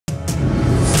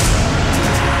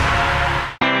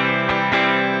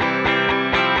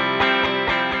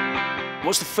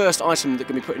What's the first item that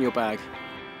can be put in your bag?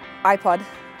 iPod.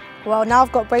 Well, now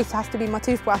I've got brace, it has to be my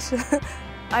toothbrush.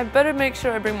 I better make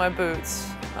sure I bring my boots.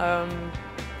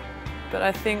 But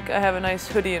I think I have a nice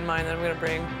hoodie in mind that I'm going to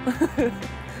bring.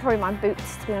 Probably my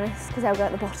boots, to be honest, because they'll go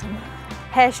at the bottom.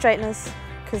 Hair straighteners,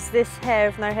 because this hair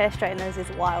of no hair straighteners is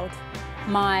wild.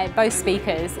 My Bose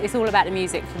speakers, it's all about the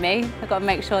music for me. I've got to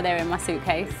make sure they're in my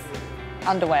suitcase.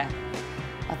 Underwear.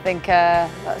 I think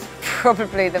that's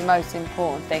probably the most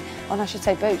important thing. Oh, no, I should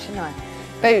say boots, shouldn't I?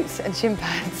 Boots and shin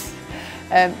pads,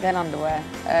 then underwear.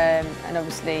 And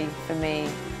obviously, for me,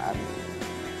 I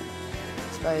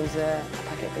suppose a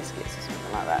packet of biscuits or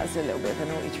something like that is a little bit of a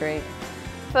naughty treat.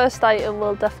 First item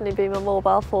will definitely be my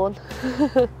mobile phone.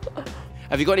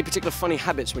 Have you got any particular funny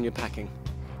habits when you're packing?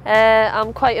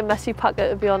 I'm quite a messy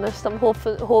packer, to be honest. I'm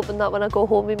hoping that when I go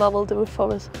home, my mum will do it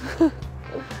for us.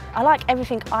 I like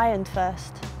everything ironed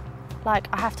first. Like,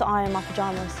 I have to iron my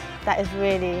pyjamas. That is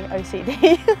really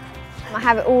OCD. I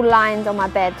have it all lined on my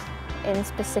bed in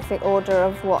specific order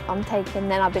of what I'm taking.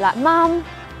 Then I'll be like, Mum,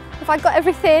 have I got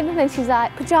everything? And then she's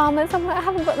like, pyjamas. I'm like, I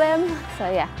haven't got them. So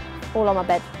yeah, all on my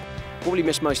bed. What will you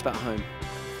miss most about home?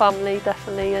 Family,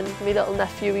 definitely, and my little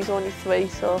nephew, he's only 3,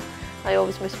 so I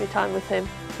always miss my time with him.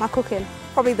 My cooking.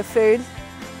 Probably the food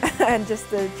and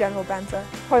just the general banter.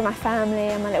 Probably my family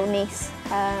and my little niece.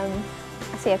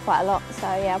 I see her quite a lot, so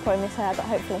yeah, I'll probably miss her, but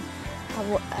hopefully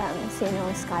I'll see her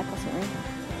on Skype or something.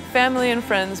 Family and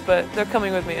friends, but they're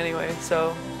coming with me anyway,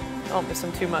 so I won't miss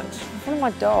them too much. One of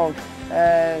my dog,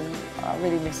 I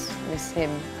really miss him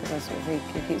because he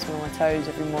keeps me on my toes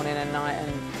every morning and night,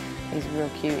 and he's a real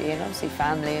cutie, and obviously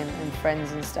family and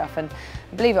friends and stuff. And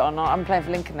believe it or not, I'm playing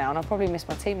for Lincoln now, and I probably miss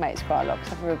my teammates quite a lot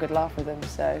because I have a real good laugh with them.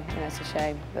 So you know, it's a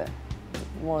shame that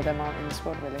more of them aren't in the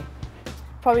squad really.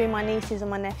 Probably my nieces and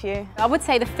my nephew. I would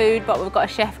say the food, but we've got a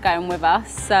chef going with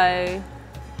us, so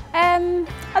I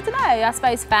don't know, I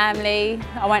suppose family.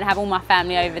 I won't have all my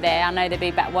family over there. I know they'll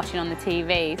be back watching on the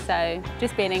TV, so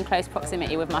just being in close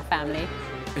proximity with my family.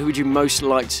 Who would you most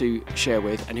like to share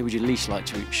with, and who would you least like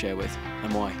to share with,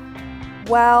 and why?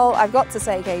 Well, I've got to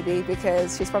say KB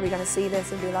because she's probably going to see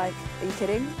this and be like, are you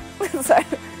kidding? So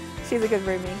she's a good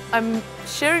roomie. I'm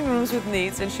sharing rooms with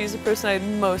Needs, and she's the person I'd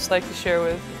most like to share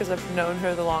with because I've known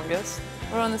her the longest.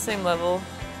 We're on the same level.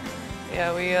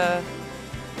 Yeah,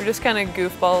 we're just kind of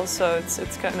goofballs, so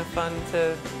it's kind of fun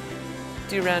to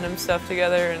do random stuff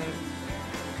together and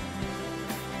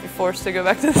be forced to go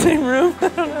back to the same room. I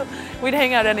don't know. We'd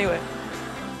hang out anyway.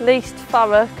 Least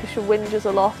Fara, because she whinges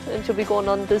a lot and she'll be going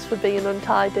unders for being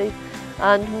untidy.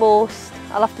 And most,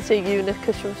 I'll have to say Unitt,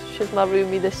 because she's my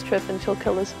roomie this trip and she'll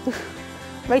kill us.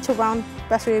 Rachel Brown,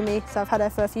 best roomie, so I've had her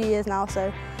for a few years now,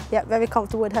 so yeah, very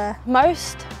comfortable with her.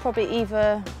 Most, probably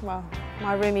either, well,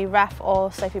 my roomie Raf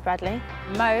or Sophie Bradley.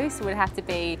 Most would have to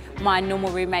be my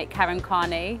normal roommate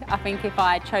Carney. I think if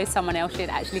I chose someone else, she'd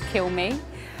actually kill me.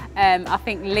 I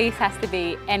think least has to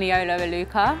be Eniola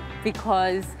Aluko,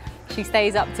 because she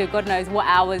stays up to God knows what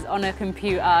hours on her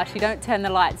computer. She don't turn the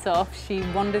lights off. She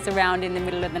wanders around in the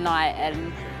middle of the night,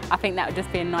 and I think that would just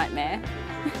be a nightmare.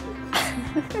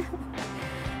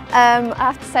 I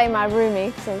have to say my roomie,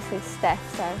 because obviously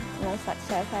Steph, so I most like to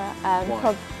share with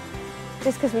her.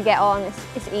 Just because we get on,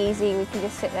 it's easy, we can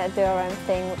just sit there and do our own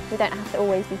thing. We don't have to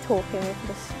always be talking, we can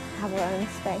just have our own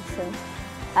space.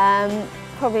 And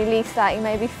probably least liking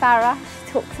maybe Fara,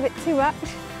 she talks a bit too much,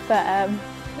 but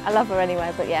I love her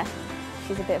anyway, but yeah,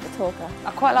 she's a bit of a talker.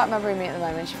 I quite like my roomie at the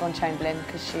moment, Siobhan Chamberlain,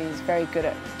 because she's very good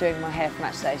at doing my hair for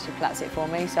match day. She plats it for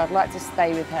me, so I'd like to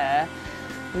stay with her.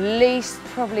 Least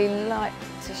probably like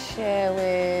to share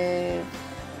with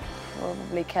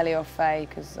probably Kelly or Faye,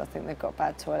 because I think they've got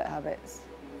bad toilet habits.